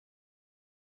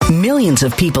Millions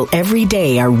of people every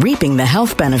day are reaping the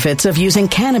health benefits of using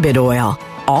cannabis oil,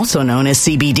 also known as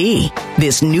CBD.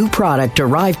 This new product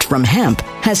derived from hemp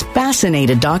has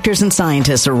fascinated doctors and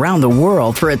scientists around the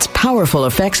world for its powerful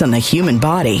effects on the human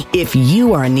body. If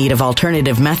you are in need of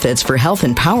alternative methods for health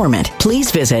empowerment, please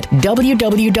visit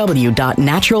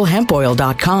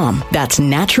www.naturalhempoil.com. That's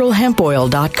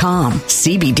naturalhempoil.com.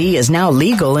 CBD is now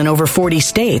legal in over 40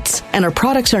 states, and our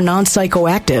products are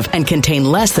non-psychoactive and contain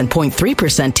less than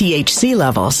 0.3% THC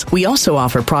levels. We also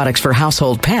offer products for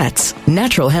household pets.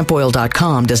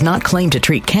 Naturalhempoil.com does not claim to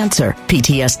treat cancer,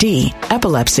 PTSD,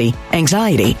 epilepsy,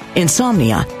 anxiety,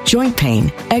 insomnia, joint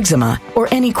pain, eczema, or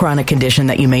any chronic condition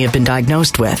that you may have been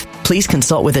diagnosed with. Please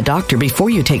consult with a doctor before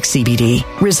you take CBD.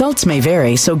 Results may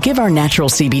vary, so give our natural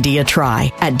CBD a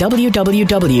try at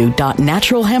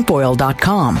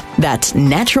www.naturalhempoil.com. That's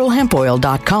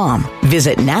naturalhempoil.com.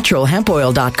 Visit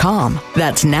naturalhempoil.com.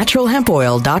 That's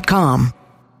naturalhempoil.com.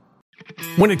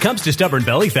 When it comes to stubborn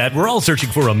belly fat, we're all searching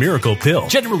for a miracle pill.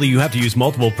 Generally, you have to use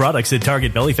multiple products that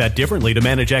target belly fat differently to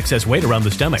manage excess weight around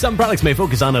the stomach. Some products may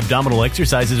focus on abdominal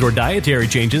exercises or dietary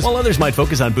changes, while others might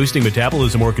focus on boosting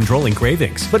metabolism or controlling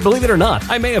cravings. But believe it or not,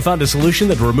 I may have found a solution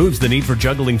that removes the need for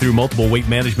juggling through multiple weight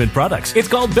management products. It's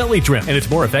called Belly Trim, and it's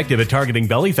more effective at targeting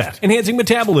belly fat, enhancing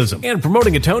metabolism, and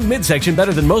promoting a toned midsection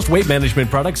better than most weight management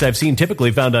products I've seen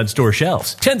typically found on store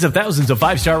shelves. Tens of thousands of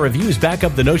 5-star reviews back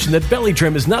up the notion that Belly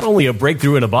Trim is not only a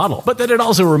breakthrough in a bottle, but that it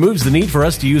also removes the need for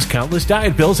us to use countless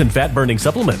diet pills and fat-burning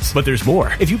supplements. But there's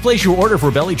more. If you place your order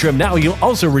for Belly Trim now, you'll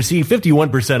also receive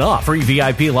 51% off, free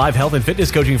VIP live health and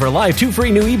fitness coaching for life, 2 free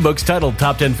new ebooks titled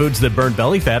Top 10 Foods That Burn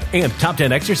Belly Fat and Top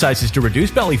 10 Exercises to Reduce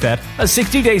Belly Fat, a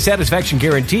 60-day satisfaction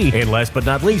guarantee, and last but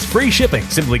not least, free shipping.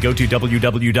 Simply go to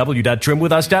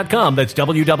www.trimwithus.com. That's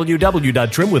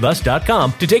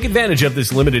www.trimwithus.com to take advantage of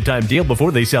this limited time deal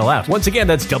before they sell out. Once again,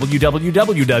 that's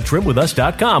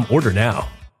www.trimwithus.com. Order now.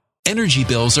 Energy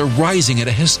bills are rising at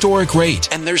a historic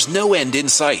rate, and there's no end in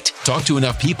sight. Talk to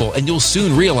enough people, and you'll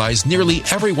soon realize nearly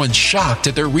everyone's shocked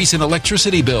at their recent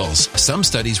electricity bills. Some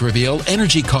studies reveal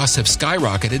energy costs have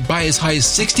skyrocketed by as high as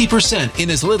 60%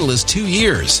 in as little as 2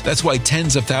 years. That's why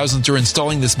tens of thousands are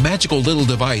installing this magical little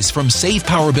device from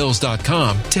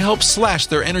SavePowerBills.com to help slash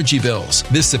their energy bills.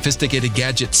 This sophisticated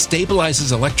gadget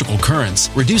stabilizes electrical currents,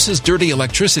 reduces dirty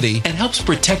electricity, and helps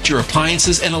protect your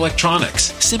appliances and electronics.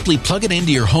 Simply plug it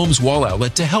into your home's wall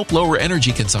outlet to help lower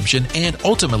energy consumption and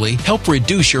ultimately help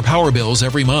reduce your power bills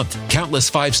every month.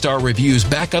 Countless 5-star reviews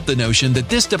back up the notion that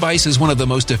this device is one of the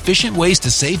most efficient ways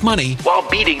to save money while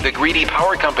beating the greedy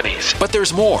power companies. But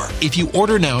there's more. If you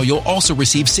order now, you'll also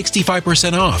receive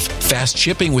 65% off, fast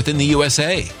shipping within the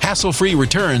USA, hassle-free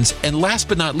returns, and last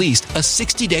but not least, a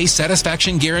 60-day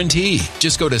satisfaction guarantee.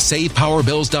 Just go to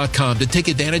SavePowerBills.com to take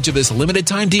advantage of this limited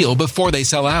time deal before they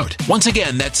sell out. Once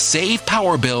again, that's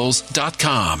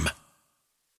SavePowerBills.com.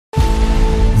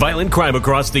 Violent crime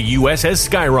across the U.S. has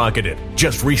skyrocketed.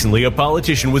 Just recently, a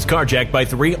politician was carjacked by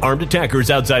 3 armed attackers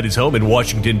outside his home in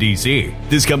Washington, D.C.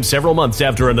 This comes several months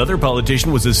after another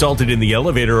politician was assaulted in the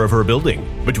elevator of her building.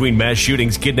 Between mass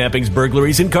shootings, kidnappings,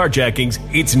 burglaries, and carjackings,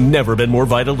 it's never been more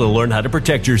vital to learn how to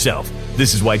protect yourself.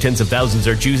 This is why tens of thousands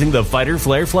are choosing the Fighter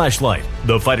Flare flashlight.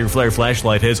 The Fighter Flare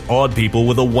flashlight has awed people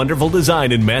with a wonderful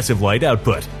design and massive light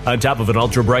output. On top of an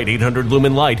ultra-bright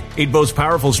 800-lumen light, it boasts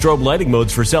powerful strobe lighting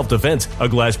modes for self-defense, a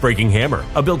glass-breaking hammer,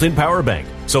 a built-in power bank,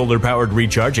 solar-powered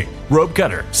recharging, rope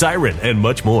cutter, siren, and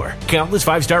much more. Countless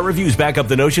 5-star reviews back up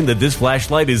the notion that this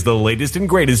flashlight is the latest and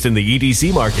greatest in the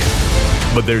EDC market.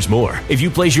 But there's more. If you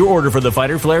place your order for the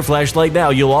Fighter Flare flashlight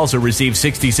now, you'll also receive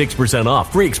 66%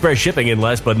 off, free express shipping, and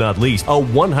last but not least, a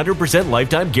 100%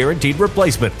 lifetime guaranteed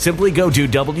replacement. Simply go to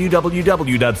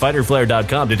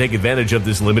www.fighterflare.com to take advantage of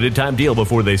this limited time deal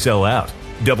before they sell out.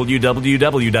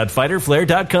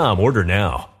 www.fighterflare.com. Order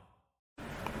now.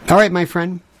 All right, my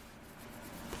friend.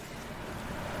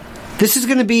 This is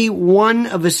going to be one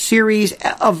of a series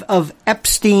of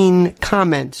Epstein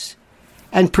comments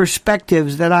and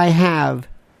perspectives that I have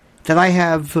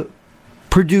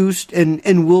produced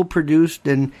and will produce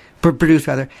and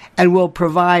will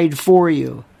provide for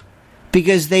you,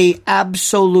 because they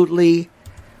absolutely,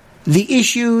 the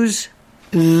issues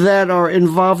that are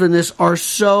involved in this are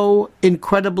so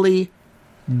incredibly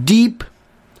deep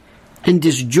and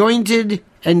disjointed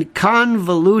and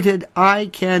convoluted. I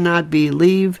cannot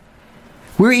believe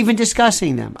we're even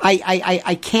discussing them.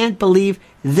 I can't believe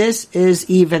this is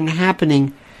even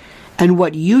happening, and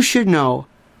what you should know,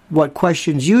 what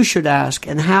questions you should ask,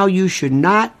 and how you should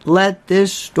not let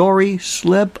this story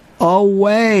slip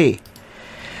away.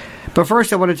 But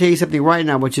first, I want to tell you something right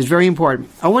now, which is very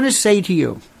important. I want to say to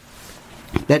you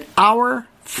that our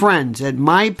friends at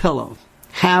MyPillow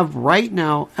have right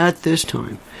now at this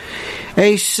time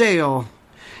a sale,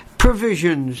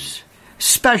 provisions,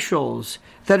 specials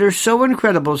that are so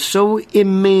incredible, so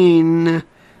inane,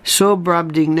 so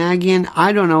Brobdingnagian,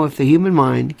 I don't know if the human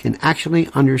mind can actually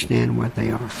understand what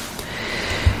they are.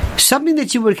 Something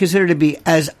that you would consider to be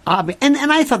as obvious, and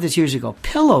I thought this years ago,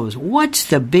 pillows, what's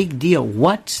the big deal?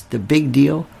 What's the big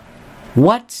deal?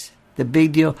 What's the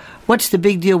big deal? What's the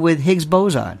big deal with Higgs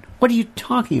boson? What are you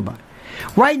talking about?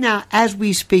 Right now, as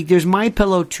we speak, there's My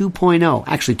Pillow 2.0,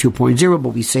 actually 2.0, but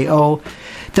we say,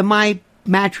 the My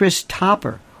Mattress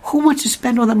Topper. Who wants to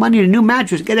spend all that money on a new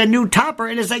mattress? Get a new topper,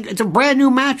 and it's a brand new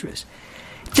mattress.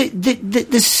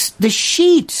 The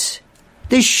sheets,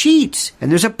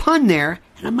 and there's a pun there,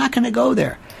 and I'm not going to go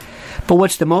there. But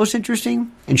what's the most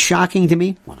interesting and shocking to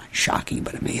me, well, not shocking,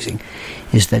 but amazing,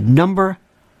 is the number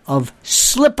of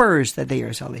slippers that they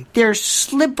are selling. Their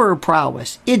slipper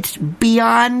prowess. It's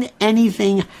beyond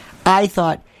anything I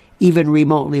thought even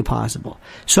remotely possible.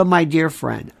 So, my dear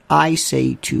friend, I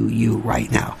say to you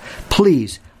right now,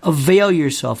 please avail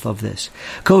yourself of this.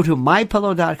 Go to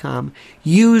mypillow.com,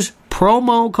 use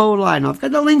promo code Lionel. I've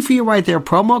got the link for you right there,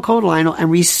 promo code Lionel, and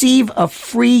receive a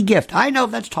free gift. I know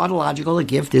that's tautological. A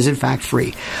gift is, in fact,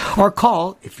 free. Or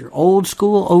call, if you're old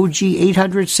school, OG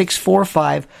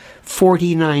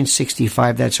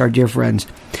 800-645-4965. That's our dear friends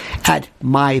at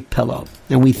My Pillow.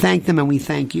 And we thank them and we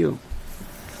thank you.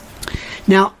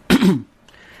 Now,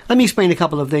 let me explain a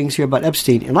couple of things here about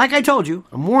Epstein. And like I told you,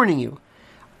 I'm warning you,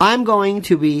 I'm going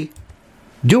to be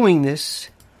doing this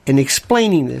and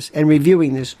explaining this and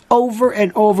reviewing this over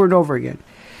and over and over again.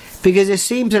 Because it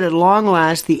seems that at long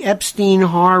last, the Epstein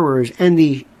horrors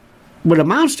and what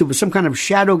amounts to some kind of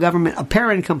shadow government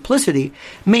apparent complicity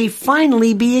may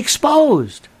finally be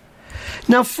exposed.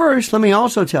 Now first, let me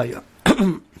also tell you,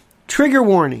 trigger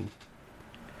warning.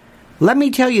 Let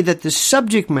me tell you that the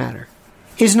subject matter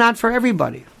is not for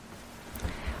everybody.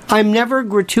 I'm never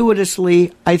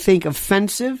gratuitously, I think,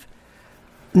 offensive,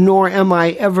 nor am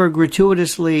I ever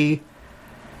gratuitously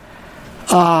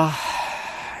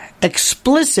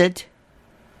explicit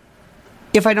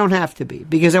if I don't have to be,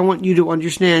 because I want you to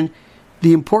understand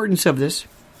the importance of this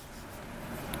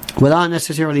without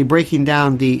necessarily breaking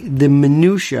down the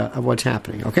minutia of what's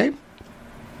happening, okay?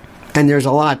 And there's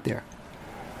a lot there.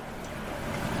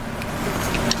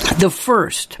 The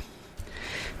first,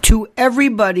 to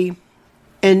everybody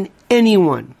and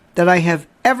anyone that I have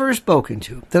ever spoken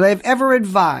to, that I've ever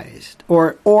advised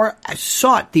or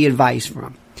sought the advice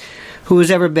from, who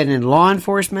has ever been in law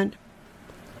enforcement,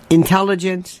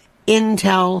 intelligence,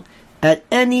 intel, at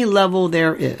any level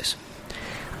there is,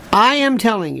 I am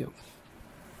telling you,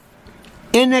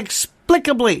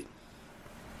 inexplicably,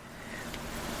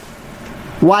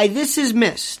 why this is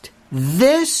missed.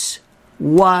 This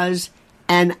was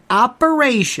an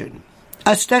operation,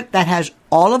 a step that has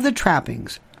all of the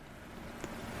trappings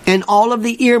and all of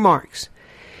the earmarks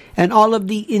and all of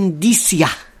the indicia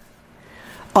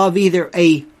of either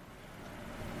a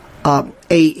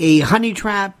honey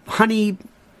trap, honey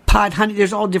pot, honey.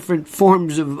 There's all different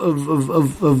forms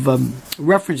of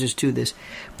references to this,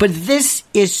 but this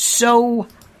is so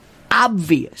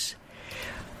obvious.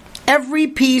 Every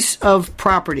piece of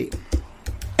property,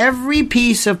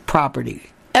 everything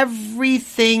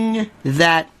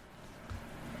that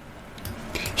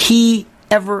he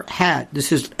ever had,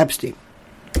 this is Epstein,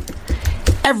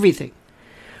 everything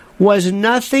was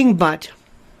nothing but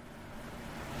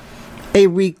a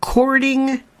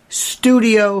recording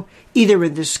studio, either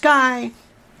in the sky,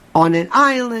 on an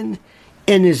island,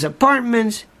 in his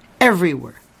apartments,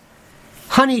 everywhere.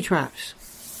 Honey traps,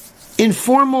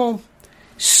 informal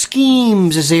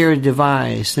schemes as they are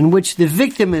devised, in which the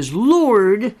victim is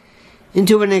lured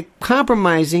into a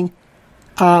compromising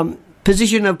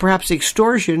position of perhaps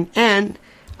extortion and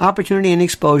opportunity and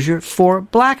exposure for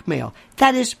blackmail.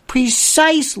 That is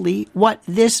precisely what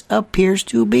this appears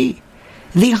to be.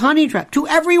 The honey trap to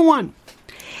everyone.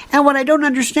 And what I don't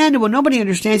understand, and what nobody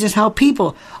understands, is how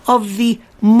people of the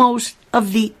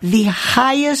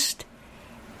highest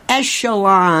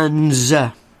echelons,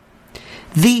 the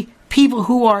people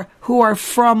who are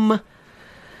from,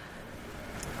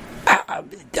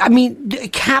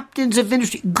 captains of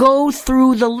industry, go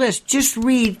through the list. Just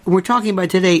read, we're talking about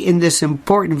today in this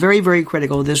important, very, very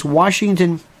critical, this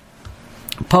Washington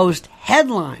Post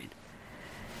headline,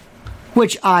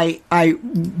 which I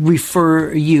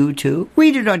refer you to.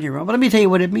 Read it on your own, but let me tell you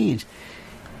what it means.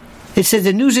 It says,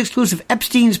 the news exclusive,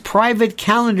 Epstein's private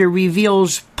calendar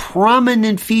reveals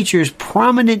prominent features,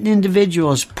 prominent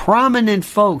individuals, prominent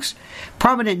folks,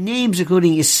 prominent names,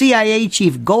 including a CIA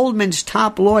chief, Goldman's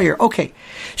top lawyer. Okay,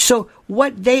 so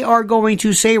what they are going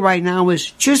to say right now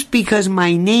is, just because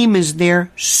my name is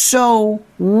there, so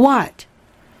what?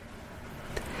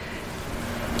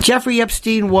 Jeffrey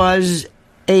Epstein was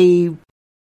a...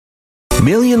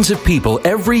 Millions of people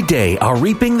every day are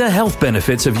reaping the health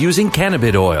benefits of using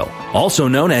cannabis oil, also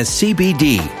known as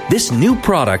CBD. This new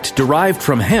product derived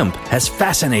from hemp has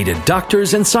fascinated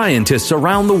doctors and scientists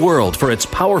around the world for its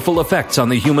powerful effects on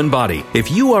the human body. If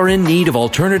you are in need of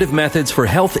alternative methods for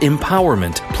health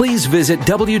empowerment, please visit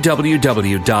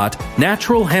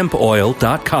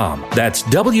www.naturalhempoil.com. That's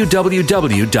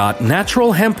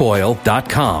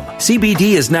www.naturalhempoil.com. CBD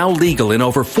is now legal in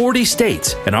over 40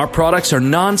 states, and our products are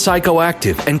non-psychoactive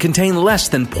and contain less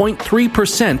than 0.3%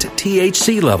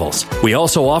 THC levels. We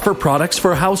also offer products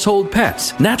for household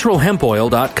pets.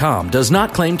 NaturalHempOil.com does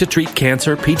not claim to treat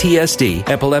cancer, PTSD,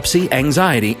 epilepsy,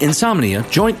 anxiety, insomnia,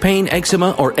 joint pain,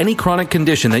 eczema, or any chronic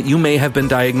condition that you may have been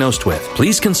diagnosed with.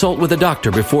 Please consult with a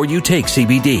doctor before you take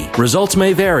CBD. Results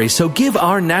may vary, so give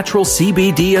our natural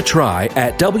CBD a try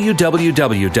at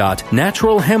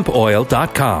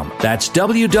www.naturalhempoil.com. That's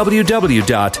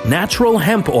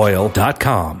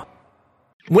www.naturalhempoil.com.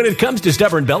 When it comes to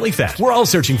stubborn belly fat, we're all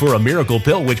searching for a miracle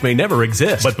pill which may never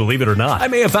exist. But believe it or not, I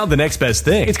may have found the next best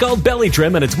thing. It's called Belly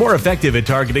Trim, and it's more effective at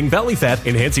targeting belly fat,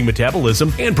 enhancing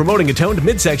metabolism, and promoting a toned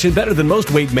midsection better than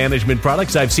most weight management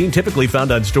products I've seen typically found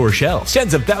on store shelves.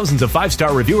 Tens of thousands of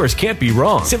 5-star reviewers can't be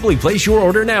wrong. Simply place your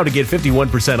order now to get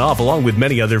 51% off along with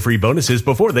many other free bonuses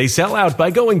before they sell out by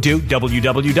going to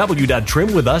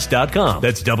www.trimwithus.com.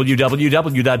 That's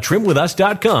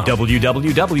www.trimwithus.com.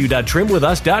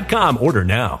 www.trimwithus.com. Order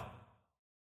now.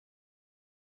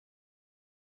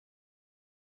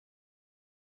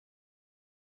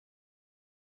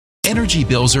 Energy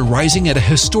bills are rising at a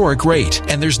historic rate,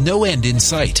 and there's no end in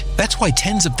sight. That's why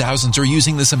tens of thousands are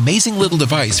using this amazing little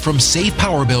device from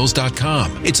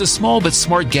SavePowerBills.com. It's a small but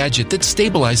smart gadget that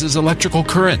stabilizes electrical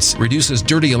currents, reduces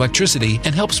dirty electricity,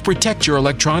 and helps protect your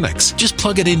electronics. Just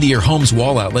plug it into your home's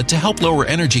wall outlet to help lower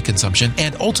energy consumption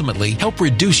and ultimately help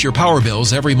reduce your power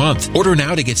bills every month. Order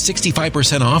now to get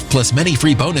 65% off plus many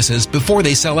free bonuses before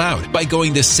they sell out by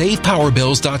going to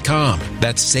SavePowerBills.com.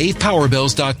 That's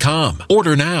SavePowerBills.com.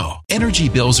 Order now. Energy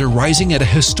bills are rising at a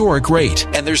historic rate,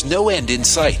 and there's no end in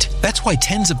sight. That's why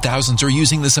tens of thousands are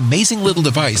using this amazing little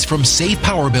device from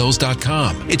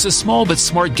SavePowerBills.com. It's a small but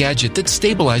smart gadget that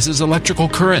stabilizes electrical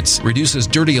currents, reduces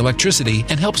dirty electricity,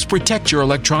 and helps protect your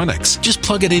electronics. Just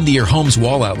plug it into your home's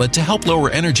wall outlet to help lower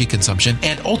energy consumption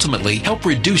and ultimately help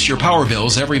reduce your power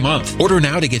bills every month. Order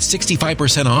now to get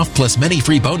 65% off plus many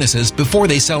free bonuses before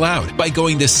they sell out by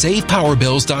going to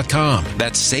SavePowerBills.com.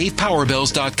 That's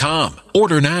SavePowerBills.com.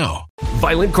 Order now.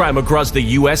 Violent crime across the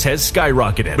U.S. has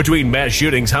skyrocketed. Between mass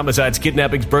shootings, homicides,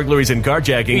 kidnappings, burglaries, and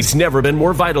carjacking, it's never been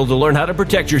more vital to learn how to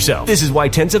protect yourself. This is why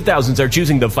tens of thousands are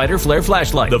choosing the Fighter Flare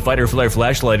flashlight. The Fighter Flare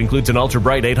flashlight includes an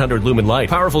ultra-bright 800 lumen light,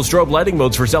 powerful strobe lighting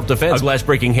modes for self-defense, a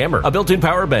glass-breaking hammer, a built-in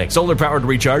power bank, solar-powered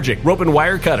recharging, rope and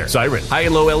wire cutter, siren, high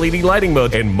and low LED lighting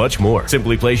mode, and much more.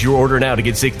 Simply place your order now to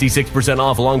get 66%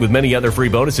 off along with many other free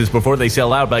bonuses before they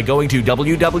sell out by going to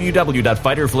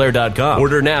www.fighterflare.com.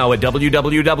 Order now at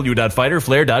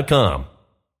www.fighterflare.com.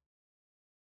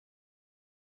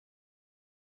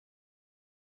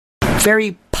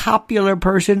 Very popular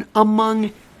person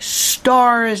among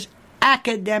stars,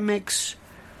 academics,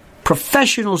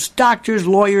 professionals, doctors,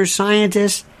 lawyers,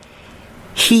 scientists.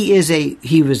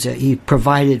 He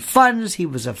provided funds. He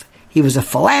was a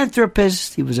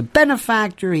philanthropist. He was a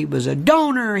benefactor. He was a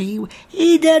donor.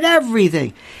 He did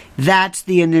everything. That's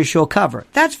the initial cover.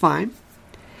 That's fine.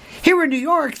 Here in New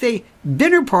York,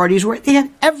 dinner parties where they had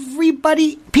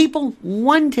everybody, people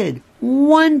wanted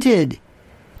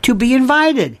to be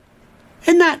invited.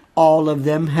 And not all of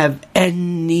them have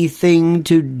anything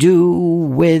to do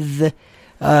with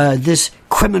this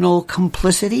criminal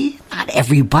complicity. Not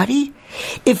everybody.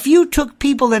 If you took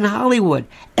people in Hollywood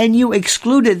and you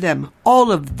excluded them,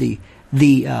 all of the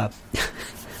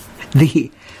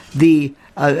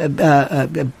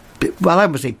well, I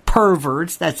would say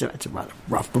perverts. That's a rather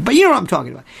rough word, but you know what I'm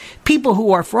talking about. People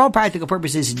who are, for all practical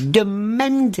purposes,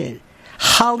 demented,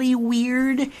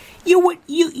 Hollyweird. You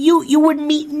would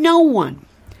meet no one.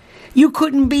 You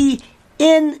couldn't be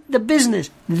in the business.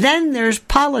 Then there's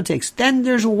politics. Then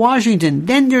there's Washington.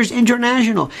 Then there's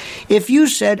international. If you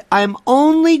said, I'm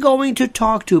only going to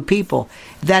talk to people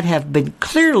that have been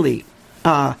clearly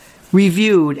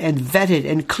reviewed and vetted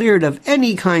and cleared of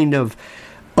any kind of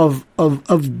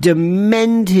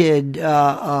demented,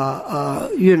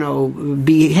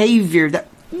 behavior, that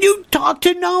you talk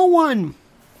to no one.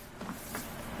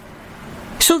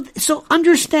 So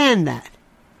understand that.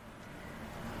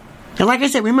 And like I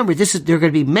said, remember, there are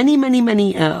going to be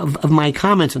many of my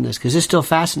comments on this, because this still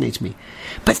fascinates me.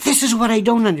 But this is what I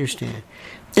don't understand.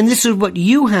 And this is what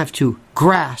you have to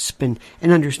grasp and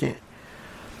understand.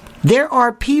 There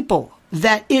are people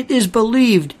that it is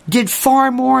believed did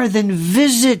far more than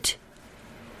visit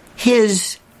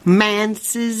his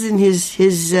manses and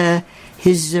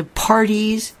his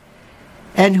parties,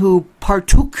 and who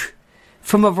partook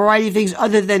from a variety of things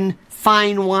other than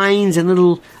fine wines and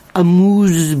little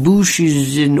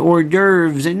amuse-bouches and hors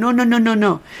d'oeuvres. And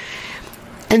no.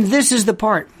 And this is the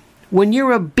part. When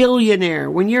you're a billionaire,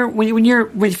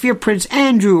 if you're Prince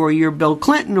Andrew or you're Bill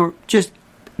Clinton, or just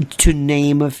to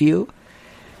name a few,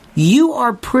 you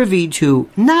are privy to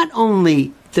not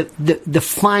only the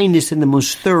finest and the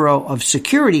most thorough of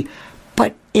security,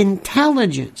 but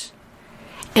intelligence.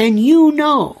 And you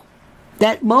know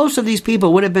that most of these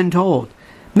people would have been told,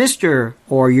 Mr.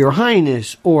 or Your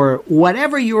Highness, or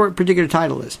whatever your particular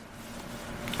title is,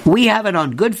 we have it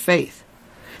on good faith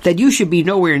that you should be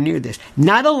nowhere near this.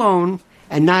 Not alone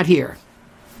and not here.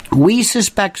 We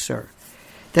suspect, sir,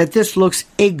 that this looks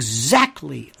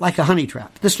exactly like a honey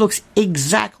trap. This looks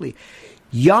exactly.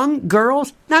 Young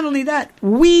girls, not only that,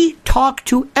 we talk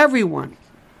to everyone.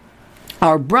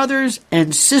 Our brothers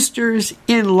and sisters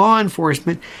in law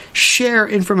enforcement share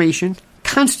information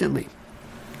constantly.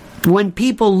 When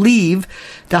people leave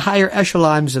the higher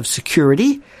echelons of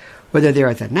security, whether they're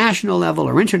at the national level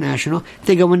or international,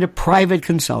 they go into private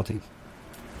consulting.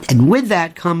 And with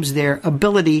that comes their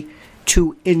ability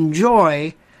to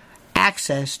enjoy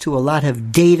access to a lot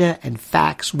of data and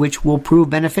facts which will prove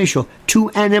beneficial to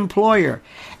an employer.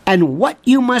 And what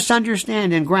you must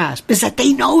understand and grasp is that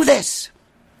they know this.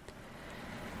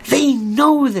 They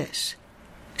know this.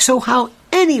 So how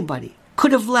anybody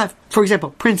could have left, for example,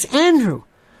 Prince Andrew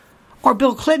or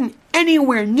Bill Clinton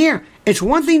anywhere near. It's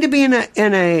one thing to be at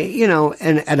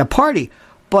a party,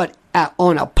 but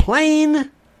on a plane,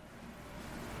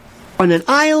 on an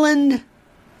island,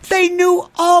 they knew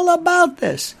all about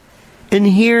this. And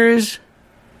here's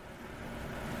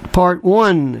part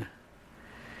one.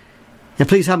 And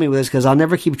please help me with this, because I'll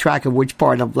never keep track of which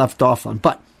part I've left off on.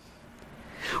 But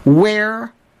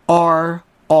where are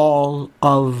all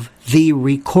of the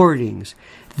recordings,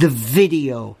 the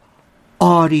video,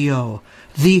 audio,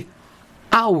 the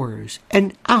hours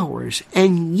and hours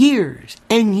and years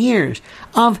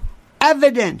of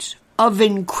evidence of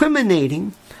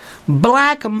incriminating,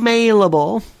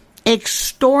 blackmailable,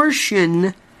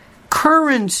 extortion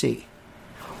currency?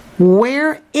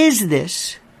 Where is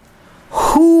this?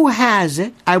 Who has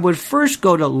it? I would first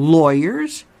go to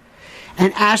lawyers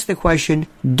and ask the question,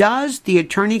 does the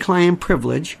attorney-client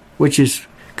privilege, which is,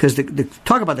 because the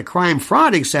talk about the crime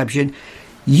fraud exception,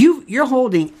 you're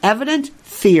holding evidence,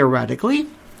 theoretically,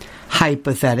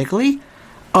 hypothetically,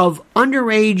 of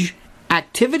underage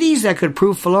activities that could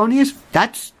prove felonious?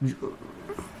 That's...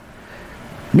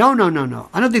 No.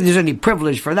 I don't think there's any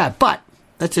privilege for that, but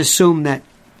let's assume that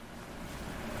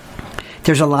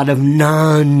there's a lot of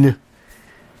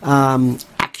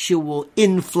actual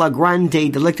in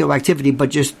flagrante delicto activity, but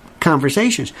just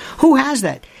conversations. Who has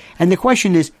that? And the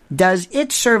question is, does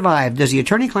it survive? Does the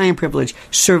attorney-client privilege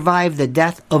survive the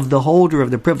death of the holder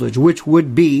of the privilege, which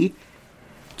would be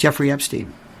Jeffrey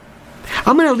Epstein?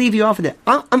 I'm going to leave you off of that.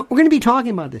 We're going to be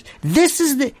talking about this.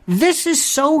 This is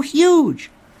so huge.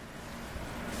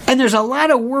 And there's a lot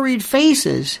of worried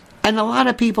faces and a lot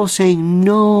of people saying,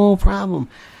 no problem.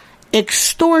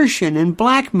 Extortion and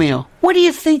blackmail. What do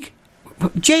you think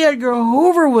J. Edgar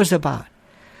Hoover was about?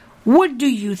 What do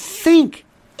you think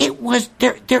it was?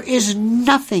 There is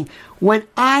nothing. When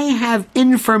I have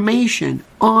information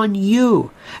on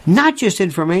you, not just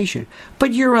information,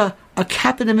 but you're a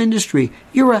captain of industry,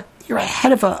 you're a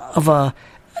head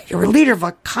you're a leader of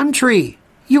a country,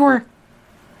 and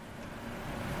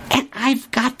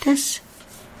I've got this.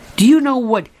 Do you know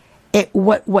what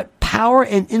power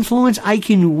and influence I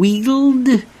can wield?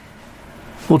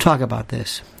 We'll talk about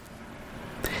this.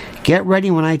 Get ready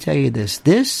when I tell you this.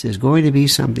 This is going to be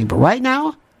something. But right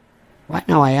now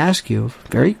I ask you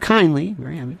very kindly,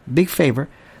 big favor,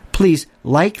 please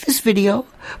like this video.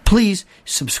 Please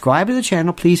subscribe to the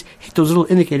channel. Please hit those little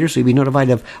indicators so you'll be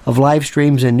notified of live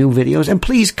streams and new videos. And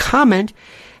please comment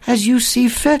as you see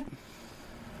fit.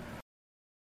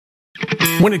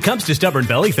 When it comes to stubborn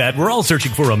belly fat, we're all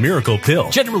searching for a miracle pill.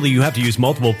 Generally, you have to use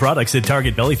multiple products that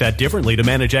target belly fat differently to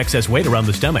manage excess weight around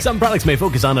the stomach. Some products may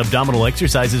focus on abdominal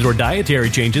exercises or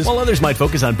dietary changes, while others might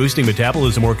focus on boosting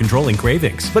metabolism or controlling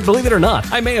cravings. But believe it or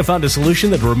not, I may have found a solution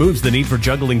that removes the need for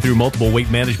juggling through multiple weight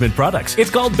management products.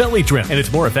 It's called Belly Trim, and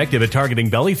it's more effective at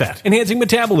targeting belly fat, enhancing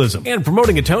metabolism, and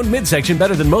promoting a toned midsection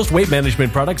better than most weight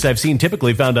management products I've seen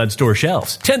typically found on store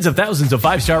shelves. Tens of thousands of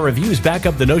 5-star reviews back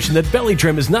up the notion that Belly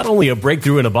Trim is not only a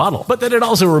breakthrough in a bottle, but that it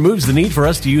also removes the need for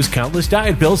us to use countless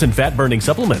diet pills and fat-burning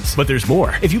supplements. But there's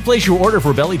more. If you place your order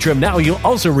for Belly Trim now, you'll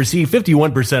also receive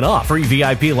 51% off, free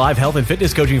VIP live health and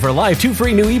fitness coaching for life, 2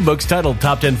 free new ebooks titled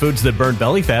Top 10 Foods That Burn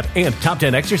Belly Fat and Top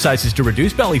 10 Exercises to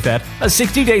Reduce Belly Fat, a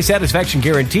 60-day satisfaction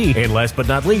guarantee, and last but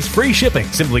not least, free shipping.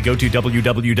 Simply go to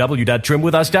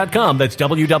www.trimwithus.com. That's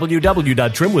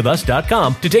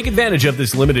www.trimwithus.com to take advantage of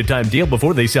this limited time deal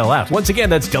before they sell out. Once again,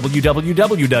 that's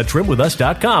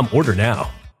www.trimwithus.com. Order now.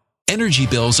 Energy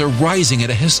bills are rising at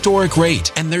a historic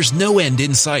rate, and there's no end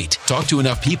in sight. Talk to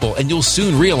enough people, and you'll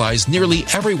soon realize nearly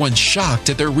everyone's shocked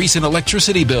at their recent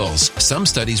electricity bills. Some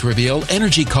studies reveal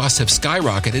energy costs have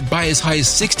skyrocketed by as high as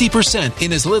 60%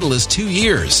 in as little as 2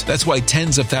 years. That's why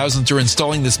tens of thousands are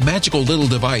installing this magical little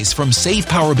device from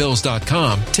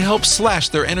SavePowerBills.com to help slash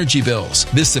their energy bills.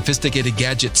 This sophisticated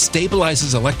gadget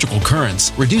stabilizes electrical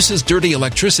currents, reduces dirty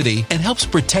electricity, and helps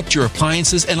protect your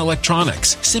appliances and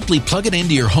electronics. Simply plug it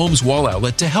into your home's wall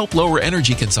outlet to help lower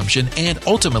energy consumption and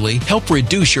ultimately help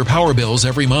reduce your power bills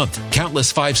every month.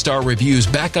 Countless 5-star reviews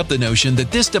back up the notion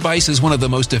that this device is one of the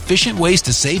most efficient ways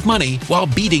to save money while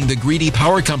beating the greedy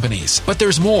power companies. But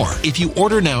there's more. If you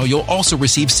order now, you'll also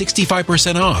receive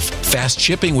 65% off, fast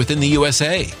shipping within the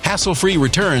USA, hassle-free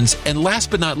returns, and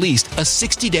last but not least, a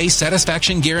 60-day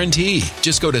satisfaction guarantee.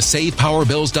 Just go to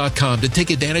SavePowerBills.com to take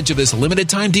advantage of this limited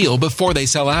time deal before they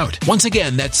sell out. Once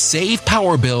again, that's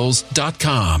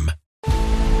SavePowerBills.com.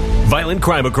 Violent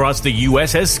crime across the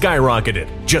U.S. has skyrocketed.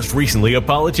 Just recently, a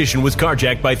politician was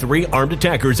carjacked by 3 armed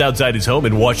attackers outside his home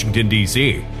in Washington,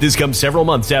 D.C. This comes several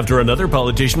months after another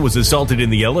politician was assaulted in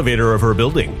the elevator of her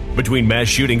building. Between mass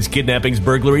shootings, kidnappings,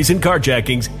 burglaries, and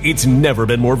carjackings, it's never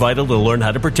been more vital to learn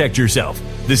how to protect yourself.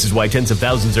 This is why tens of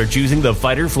thousands are choosing the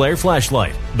Fighter Flare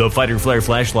flashlight. The Fighter Flare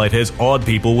flashlight has awed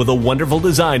people with a wonderful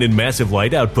design and massive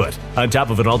light output. On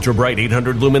top of an ultra-bright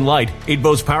 800-lumen light, it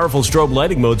boasts powerful strobe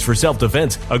lighting modes for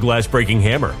self-defense, a glass-breaking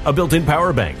hammer, a built-in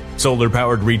power bank,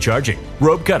 solar-powered recharging,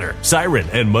 rope cutter, siren,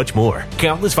 and much more.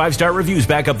 Countless 5-star reviews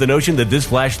back up the notion that this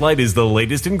flashlight is the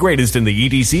latest and greatest in the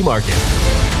EDC market.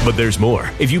 But there's more.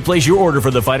 If you place your order for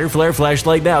the Fighter Flare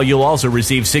flashlight now, you'll also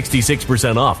receive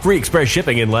 66% off, free express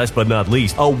shipping, and last but not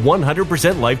least, a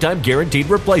 100% lifetime guaranteed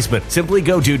replacement. Simply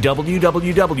go to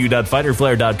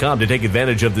www.fighterflare.com to take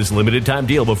advantage of this limited time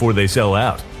deal before they sell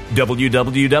out.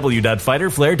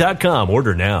 www.fighterflare.com.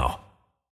 Order now.